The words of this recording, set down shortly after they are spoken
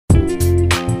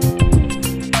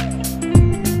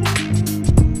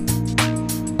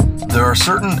are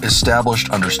certain established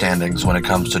understandings when it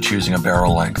comes to choosing a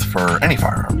barrel length for any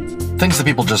firearm. Things that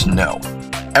people just know.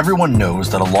 Everyone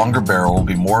knows that a longer barrel will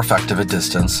be more effective at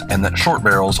distance, and that short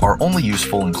barrels are only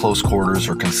useful in close quarters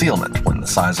or concealment when the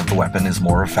size of the weapon is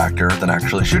more a factor than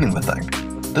actually shooting the thing.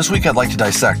 This week I'd like to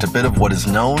dissect a bit of what is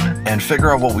known and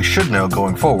figure out what we should know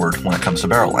going forward when it comes to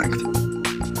barrel length.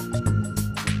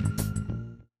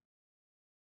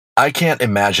 I can't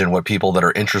imagine what people that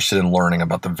are interested in learning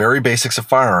about the very basics of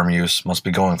firearm use must be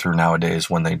going through nowadays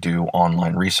when they do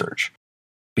online research.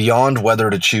 Beyond whether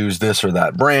to choose this or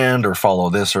that brand or follow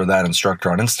this or that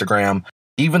instructor on Instagram,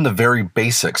 even the very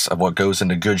basics of what goes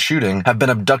into good shooting have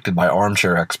been abducted by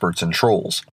armchair experts and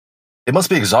trolls. It must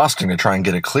be exhausting to try and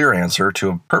get a clear answer to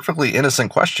a perfectly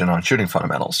innocent question on shooting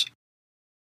fundamentals.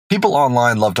 People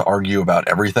online love to argue about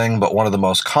everything, but one of the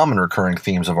most common recurring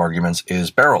themes of arguments is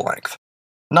barrel length.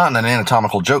 Not in an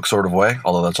anatomical joke sort of way,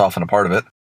 although that's often a part of it.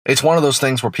 It's one of those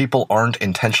things where people aren't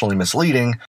intentionally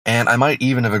misleading, and I might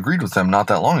even have agreed with them not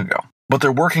that long ago, but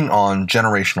they're working on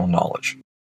generational knowledge.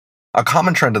 A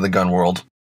common trend in the gun world,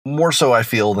 more so I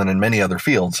feel than in many other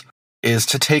fields, is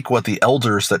to take what the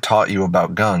elders that taught you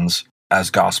about guns as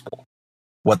gospel.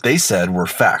 What they said were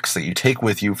facts that you take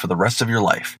with you for the rest of your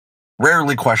life,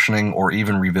 rarely questioning or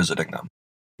even revisiting them.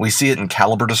 We see it in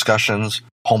caliber discussions,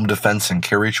 home defense and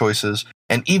carry choices,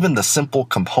 and even the simple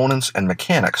components and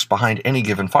mechanics behind any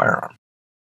given firearm.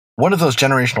 One of those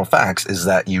generational facts is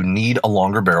that you need a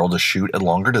longer barrel to shoot at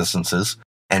longer distances,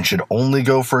 and should only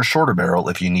go for a shorter barrel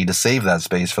if you need to save that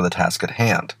space for the task at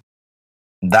hand.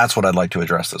 That's what I'd like to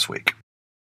address this week.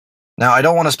 Now, I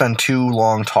don't want to spend too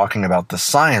long talking about the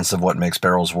science of what makes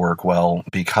barrels work well,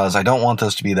 because I don't want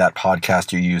this to be that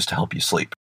podcast you use to help you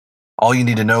sleep. All you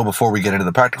need to know before we get into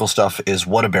the practical stuff is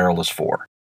what a barrel is for.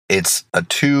 It's a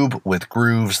tube with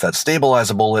grooves that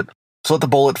stabilize a bullet so that the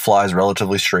bullet flies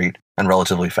relatively straight and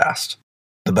relatively fast.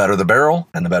 The better the barrel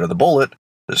and the better the bullet,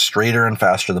 the straighter and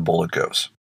faster the bullet goes.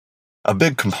 A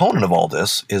big component of all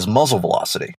this is muzzle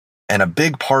velocity, and a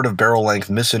big part of barrel length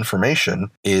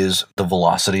misinformation is the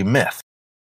velocity myth.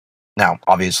 Now,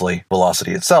 obviously,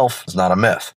 velocity itself is not a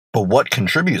myth, but what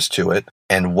contributes to it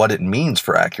and what it means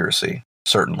for accuracy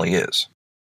certainly is.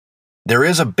 There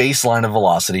is a baseline of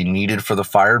velocity needed for the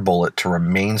fired bullet to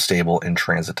remain stable in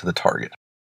transit to the target.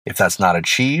 If that's not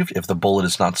achieved, if the bullet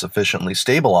is not sufficiently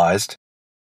stabilized,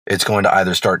 it's going to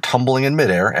either start tumbling in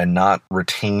midair and not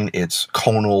retain its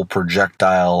conal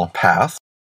projectile path,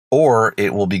 or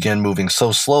it will begin moving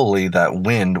so slowly that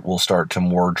wind will start to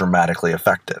more dramatically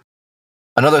affect it.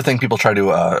 Another thing people try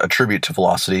to attribute to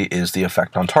velocity is the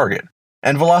effect on target.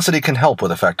 And velocity can help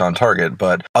with effect on target,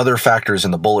 but other factors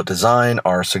in the bullet design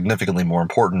are significantly more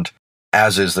important,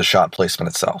 as is the shot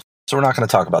placement itself. So we're not going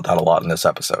to talk about that a lot in this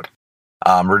episode.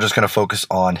 We're just going to focus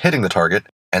on hitting the target,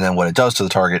 and then what it does to the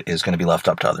target is going to be left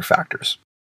up to other factors.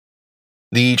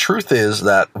 The truth is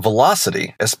that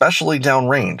velocity, especially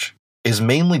downrange, is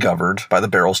mainly governed by the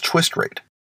barrel's twist rate,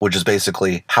 which is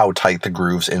basically how tight the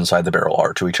grooves inside the barrel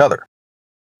are to each other.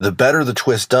 The better the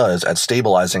twist does at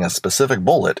stabilizing a specific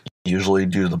bullet, usually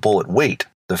due to the bullet weight,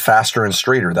 the faster and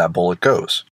straighter that bullet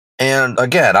goes. And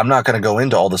again, I'm not going to go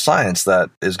into all the science that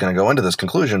is going to go into this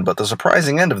conclusion, but the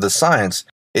surprising end of the science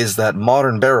is that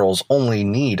modern barrels only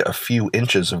need a few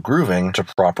inches of grooving to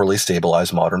properly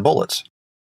stabilize modern bullets.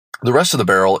 The rest of the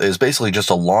barrel is basically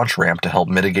just a launch ramp to help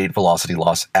mitigate velocity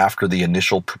loss after the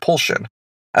initial propulsion,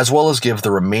 as well as give the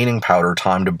remaining powder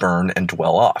time to burn and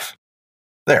dwell off.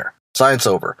 There. Science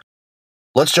over.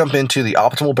 Let's jump into the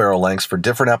optimal barrel lengths for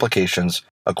different applications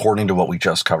according to what we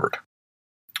just covered.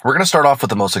 We're going to start off with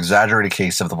the most exaggerated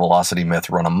case of the velocity myth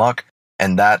run amok,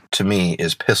 and that, to me,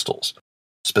 is pistols.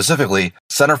 Specifically,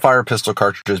 centerfire pistol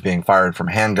cartridges being fired from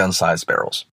handgun-sized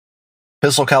barrels.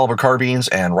 Pistol caliber carbines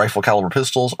and rifle caliber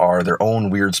pistols are their own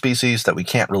weird species that we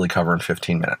can't really cover in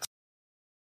 15 minutes.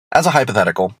 As a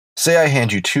hypothetical, say I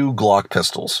hand you two Glock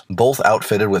pistols, both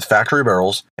outfitted with factory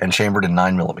barrels and chambered in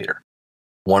 9mm.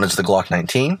 One is the Glock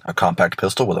 19, a compact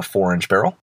pistol with a 4-inch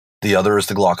barrel. The other is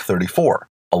the Glock 34,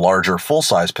 a larger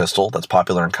full-size pistol that's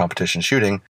popular in competition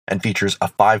shooting and features a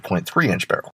 5.3-inch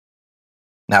barrel.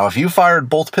 Now, if you fired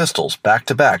both pistols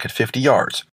back-to-back at 50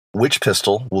 yards, which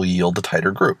pistol will yield the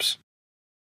tighter groups?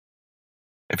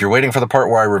 If you're waiting for the part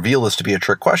where I reveal this to be a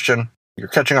trick question, you're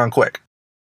catching on quick.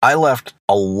 I left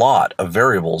a lot of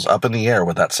variables up in the air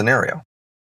with that scenario.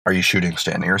 Are you shooting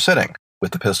standing or sitting,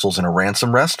 with the pistols in a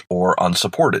ransom rest or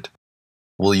unsupported?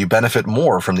 Will you benefit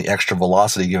more from the extra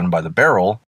velocity given by the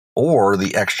barrel, or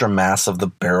the extra mass of the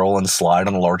barrel and slide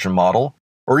on a larger model,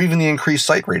 or even the increased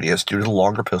sight radius due to the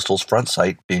longer pistol's front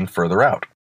sight being further out?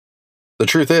 The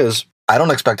truth is, I don't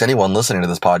expect anyone listening to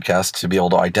this podcast to be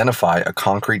able to identify a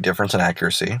concrete difference in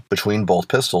accuracy between both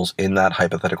pistols in that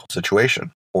hypothetical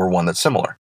situation, or one that's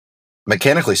similar.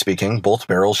 Mechanically speaking, both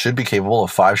barrels should be capable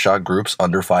of 5-shot groups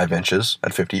under 5 inches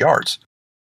at 50 yards.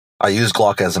 I use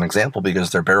Glock as an example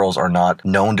because their barrels are not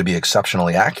known to be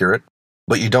exceptionally accurate,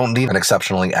 but you don't need an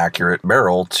exceptionally accurate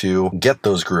barrel to get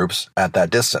those groups at that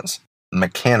distance,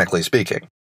 mechanically speaking.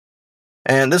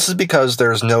 And this is because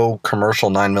there's no commercial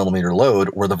 9mm load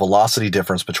where the velocity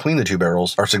difference between the two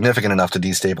barrels are significant enough to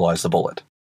destabilize the bullet.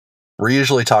 We're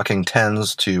usually talking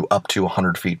tens to up to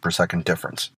 100 feet per second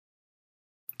difference.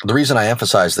 The reason I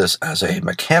emphasize this as a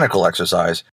mechanical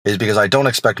exercise is because I don't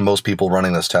expect most people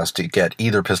running this test to get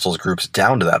either pistol's groups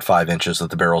down to that 5 inches that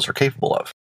the barrels are capable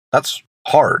of. That's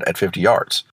hard at 50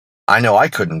 yards. I know I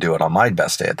couldn't do it on my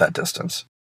best day at that distance.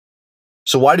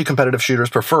 So why do competitive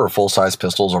shooters prefer full-size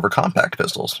pistols over compact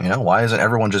pistols? Why isn't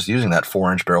everyone just using that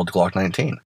 4-inch barreled Glock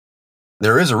 19?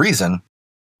 There is a reason,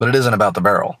 but it isn't about the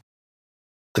barrel.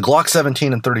 The Glock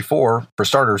 17 and 34, for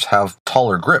starters, have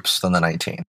taller grips than the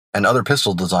 19, and other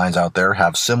pistol designs out there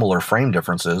have similar frame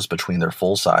differences between their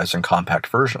full-size and compact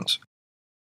versions.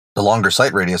 The longer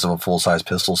sight radius of a full-size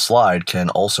pistol slide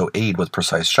can also aid with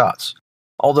precise shots,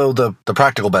 although the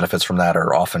practical benefits from that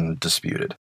are often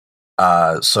disputed.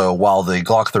 So while the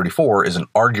Glock 34 is an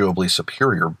arguably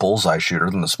superior bullseye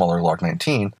shooter than the smaller Glock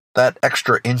 19, that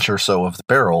extra inch or so of the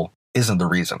barrel isn't the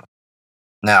reason.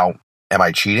 Now, am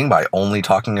I cheating by only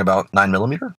talking about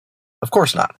 9mm? Of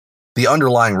course not. The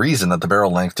underlying reason that the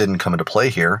barrel length didn't come into play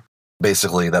here,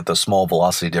 basically that the small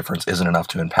velocity difference isn't enough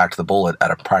to impact the bullet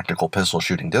at a practical pistol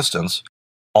shooting distance,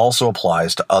 also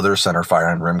applies to other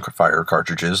centerfire and rimfire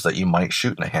cartridges that you might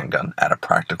shoot in a handgun at a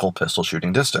practical pistol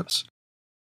shooting distance.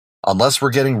 Unless we're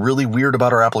getting really weird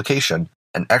about our application,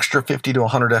 an extra 50 to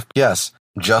 100 FPS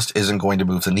just isn't going to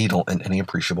move the needle in any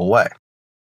appreciable way.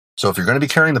 So if you're going to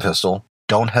be carrying the pistol,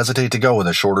 don't hesitate to go with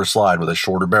a shorter slide with a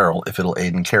shorter barrel if it'll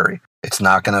aid in carry. It's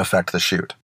not going to affect the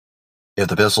shoot. If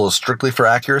the pistol is strictly for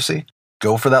accuracy,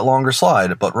 go for that longer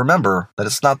slide, but remember that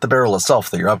it's not the barrel itself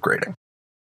that you're upgrading.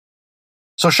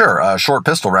 So sure, a short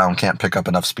pistol round can't pick up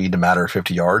enough speed to matter at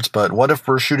 50 yards, but what if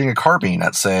we're shooting a carbine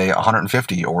at, say,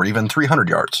 150 or even 300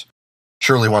 yards?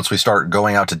 Surely once we start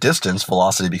going out to distance,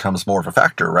 velocity becomes more of a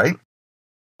factor, right?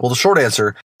 Well, the short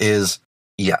answer is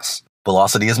yes.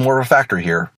 Velocity is more of a factor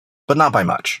here, but not by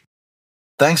much.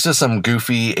 Thanks to some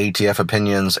goofy ATF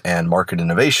opinions and market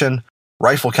innovation,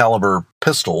 rifle caliber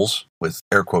pistols, with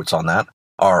air quotes on that,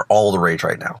 are all the rage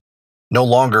right now. No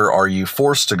longer are you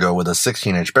forced to go with a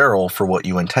 16-inch barrel for what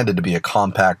you intended to be a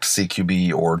compact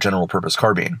CQB or general purpose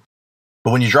carbine.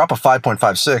 But when you drop a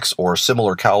 5.56 or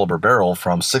similar caliber barrel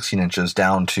from 16 inches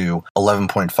down to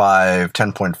 11.5,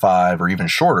 10.5, or even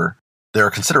shorter, there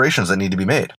are considerations that need to be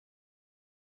made.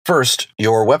 First,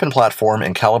 your weapon platform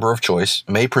and caliber of choice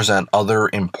may present other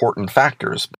important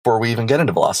factors before we even get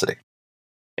into velocity.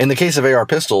 In the case of AR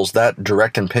pistols, that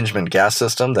direct impingement gas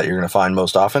system that you're going to find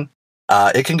most often,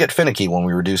 it can get finicky when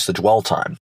we reduce the dwell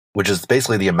time, which is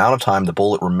basically the amount of time the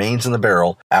bullet remains in the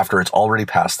barrel after it's already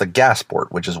passed the gas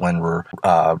port, which is when we're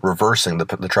reversing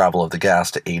the travel of the gas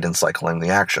to aid in cycling the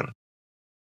action.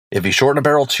 If you shorten a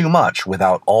barrel too much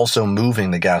without also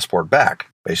moving the gas port back,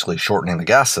 basically shortening the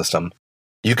gas system,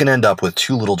 you can end up with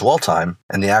too little dwell time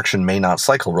and the action may not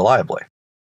cycle reliably.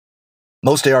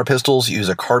 Most AR pistols use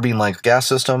a carbine-length gas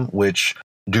system, which,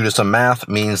 due to some math,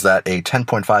 means that a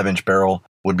 10.5-inch barrel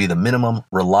would be the minimum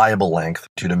reliable length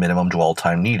due to minimum dwell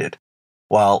time needed,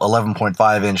 while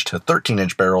 11.5-inch to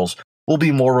 13-inch barrels will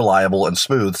be more reliable and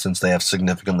smooth since they have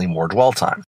significantly more dwell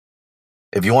time.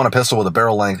 If you want a pistol with a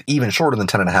barrel length even shorter than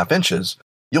 10.5 inches,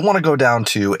 you'll want to go down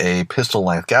to a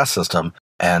pistol-length gas system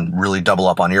and really double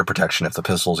up on ear protection if the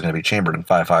pistol is going to be chambered in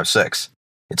 5.56.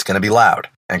 It's going to be loud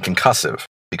and concussive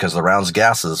because the round's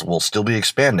gases will still be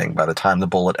expanding by the time the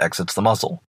bullet exits the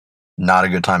muzzle. Not a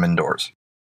good time indoors.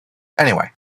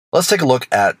 Anyway, let's take a look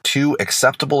at two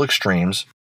acceptable extremes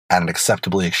at an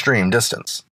acceptably extreme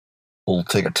distance. We'll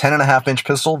take a 10.5-inch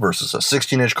pistol versus a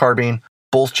 16-inch carbine,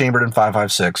 both chambered in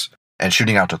 5.56, and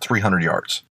shooting out to 300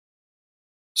 yards.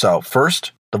 So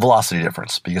first, the velocity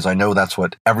difference, because I know that's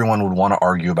what everyone would want to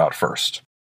argue about first.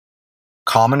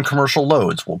 Common commercial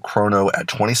loads will chrono at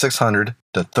 2,600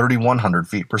 to 3,100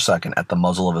 feet per second at the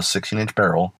muzzle of a 16-inch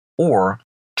barrel, or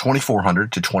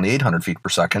 2,400 to 2,800 feet per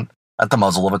second at the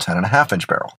muzzle of a 10.5-inch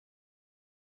barrel.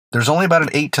 There's only about an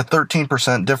 8 to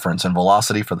 13% difference in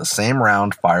velocity for the same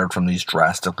round fired from these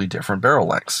drastically different barrel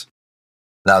lengths.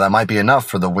 Now, that might be enough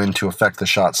for the wind to affect the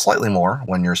shot slightly more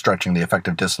when you're stretching the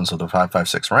effective distance of the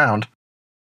 5.56 round,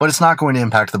 but it's not going to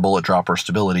impact the bullet drop or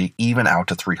stability even out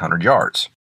to 300 yards.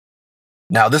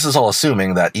 Now, this is all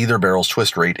assuming that either barrel's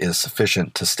twist rate is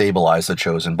sufficient to stabilize the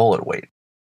chosen bullet weight.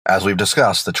 As we've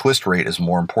discussed, the twist rate is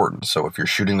more important, so if you're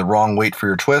shooting the wrong weight for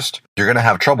your twist, you're going to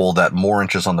have trouble that more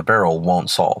inches on the barrel won't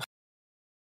solve.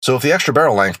 So if the extra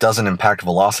barrel length doesn't impact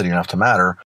velocity enough to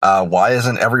matter, why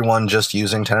isn't everyone just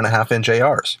using 10.5-inch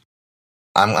ARs?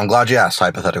 I'm glad you asked,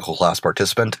 hypothetical class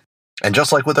participant. And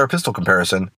just like with our pistol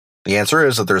comparison, the answer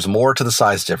is that there's more to the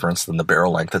size difference than the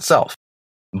barrel length itself.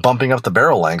 Bumping up the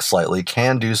barrel length slightly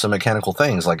can do some mechanical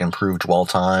things like improve dwell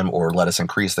time or let us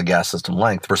increase the gas system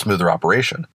length for smoother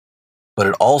operation. But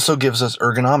it also gives us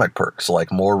ergonomic perks like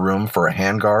more room for a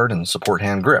handguard and support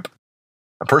hand grip.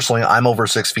 Personally, I'm over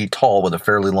 6 feet tall with a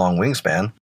fairly long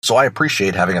wingspan, so I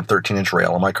appreciate having a 13-inch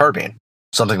rail on my carbine,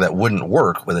 something that wouldn't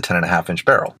work with a 10.5-inch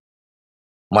barrel.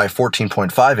 My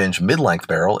 14.5-inch mid-length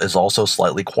barrel is also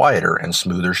slightly quieter and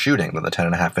smoother shooting than the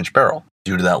 10.5-inch barrel,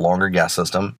 due to that longer gas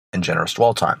system and generous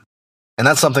dwell time. And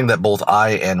that's something that both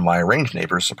I and my range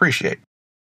neighbors appreciate.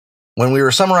 When we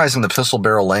were summarizing the pistol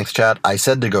barrel length chat, I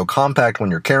said to go compact when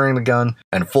you're carrying the gun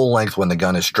and full length when the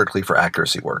gun is strictly for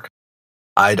accuracy work.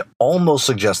 I'd almost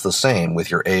suggest the same with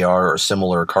your AR or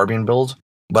similar carbine build,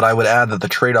 but I would add that the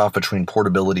trade-off between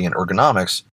portability and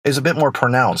ergonomics is a bit more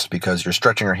pronounced because you're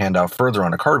stretching your hand out further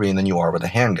on a carbine than you are with a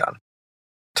handgun.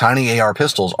 Tiny AR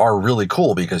pistols are really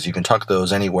cool because you can tuck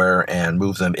those anywhere and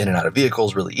move them in and out of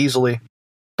vehicles really easily,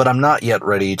 but I'm not yet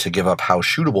ready to give up how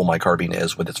shootable my carbine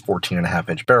is with its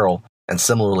 14.5-inch barrel and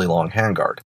similarly long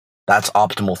handguard. That's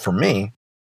optimal for me,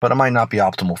 but it might not be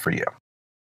optimal for you.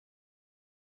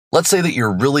 Let's say that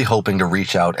you're really hoping to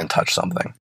reach out and touch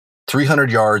something.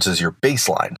 300 yards is your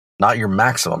baseline, not your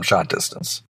maximum shot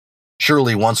distance.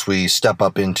 Surely once we step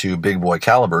up into big boy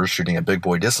calibers shooting at big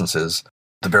boy distances,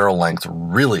 the barrel length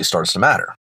really starts to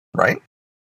matter, right?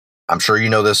 I'm sure you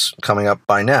know this coming up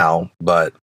by now,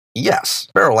 but yes,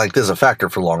 barrel length is a factor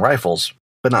for long rifles,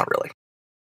 but not really.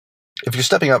 If you're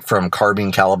stepping up from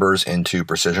carbine calibers into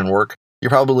precision work, you're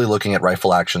probably looking at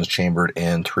rifle actions chambered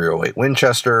in .308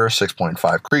 Winchester, 6.5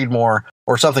 Creedmoor,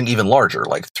 or something even larger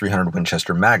like 300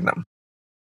 Winchester Magnum.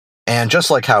 And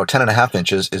just like how 10.5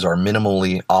 inches is our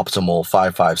minimally optimal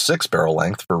 5.56 barrel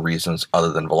length for reasons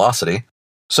other than velocity,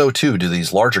 so too do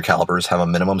these larger calibers have a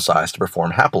minimum size to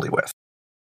perform happily with.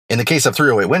 In the case of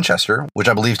 .308 Winchester, which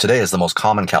I believe today is the most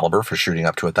common caliber for shooting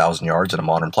up to 1,000 yards in a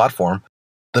modern platform,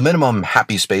 the minimum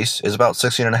happy space is about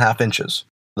 16.5 inches,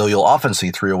 though you'll often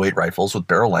see .308 rifles with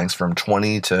barrel lengths from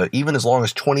 20 to even as long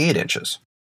as 28 inches.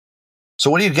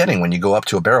 So what are you getting when you go up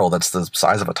to a barrel that's the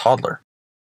size of a toddler?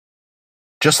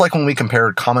 Just like when we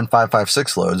compared common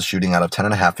 5.56 loads shooting out of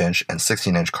 10.5-inch and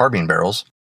 16-inch carbine barrels,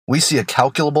 we see a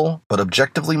calculable but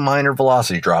objectively minor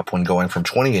velocity drop when going from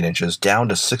 28 inches down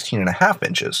to 16.5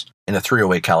 inches in a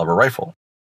 .308 caliber rifle.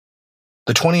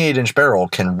 The 28-inch barrel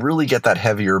can really get that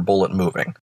heavier bullet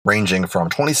moving, ranging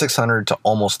from 2,600 to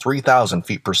almost 3,000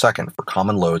 feet per second for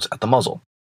common loads at the muzzle.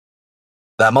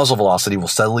 That muzzle velocity will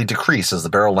steadily decrease as the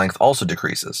barrel length also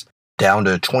decreases, down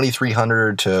to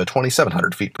 2,300 to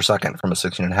 2,700 feet per second from a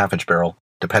 16.5-inch barrel,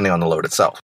 depending on the load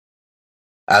itself.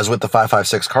 As with the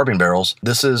 5.56 carbine barrels,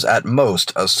 this is at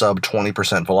most a sub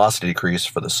 20% velocity decrease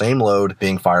for the same load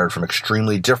being fired from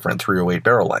extremely different .308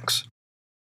 barrel lengths.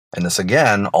 And this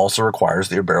again also requires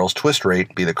that your barrel's twist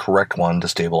rate be the correct one to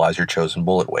stabilize your chosen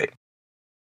bullet weight.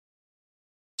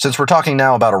 Since we're talking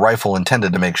now about a rifle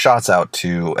intended to make shots out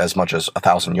to as much as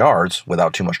 1,000 yards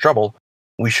without too much trouble,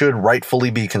 we should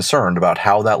rightfully be concerned about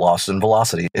how that loss in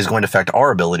velocity is going to affect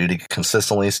our ability to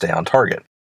consistently stay on target.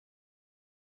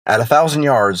 At 1,000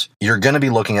 yards, you're going to be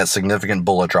looking at significant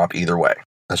bullet drop either way.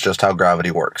 That's just how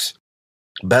gravity works.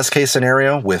 Best case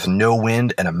scenario, with no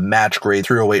wind and a match-grade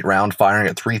 .308 round firing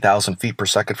at 3,000 feet per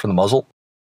second from the muzzle,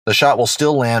 the shot will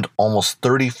still land almost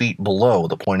 30 feet below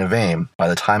the point of aim by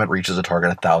the time it reaches a target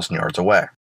 1,000 yards away.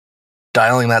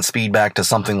 Dialing that speed back to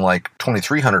something like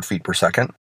 2,300 feet per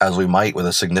second, as we might with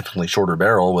a significantly shorter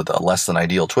barrel with a less than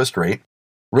ideal twist rate,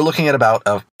 we're looking at about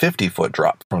a 50-foot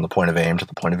drop from the point of aim to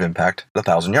the point of impact at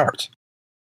 1,000 yards.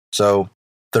 So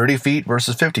 30 feet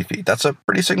versus 50 feet, that's a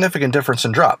pretty significant difference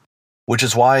in drop, which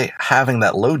is why having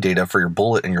that load data for your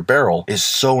bullet and your barrel is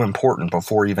so important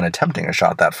before even attempting a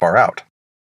shot that far out.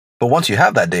 But once you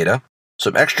have that data,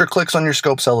 some extra clicks on your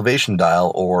scope's elevation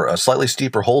dial or a slightly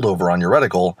steeper holdover on your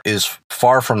reticle is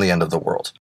far from the end of the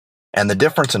world. And the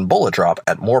difference in bullet drop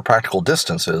at more practical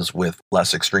distances with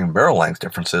less extreme barrel length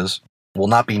differences will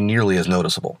not be nearly as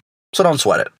noticeable. So don't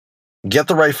sweat it. Get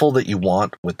the rifle that you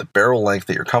want with the barrel length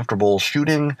that you're comfortable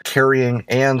shooting, carrying,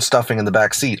 and stuffing in the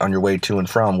back seat on your way to and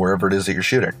from wherever it is that you're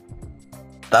shooting.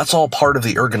 That's all part of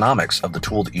the ergonomics of the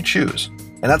tool that you choose,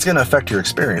 and that's going to affect your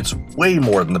experience way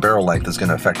more than the barrel length is going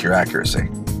to affect your accuracy.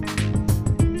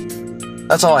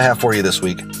 That's all I have for you this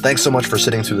week. Thanks so much for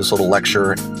sitting through this little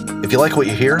lecture. If you like what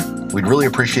you hear, we'd really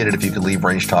appreciate it if you could leave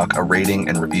Range Talk a rating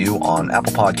and review on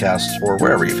Apple Podcasts or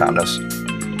wherever you found us.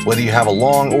 Whether you have a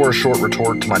long or a short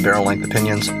retort to my barrel-length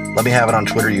opinions, let me have it on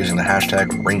Twitter using the hashtag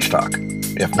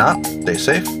RangeTalk. If not, stay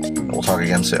safe, and we'll talk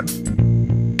again soon.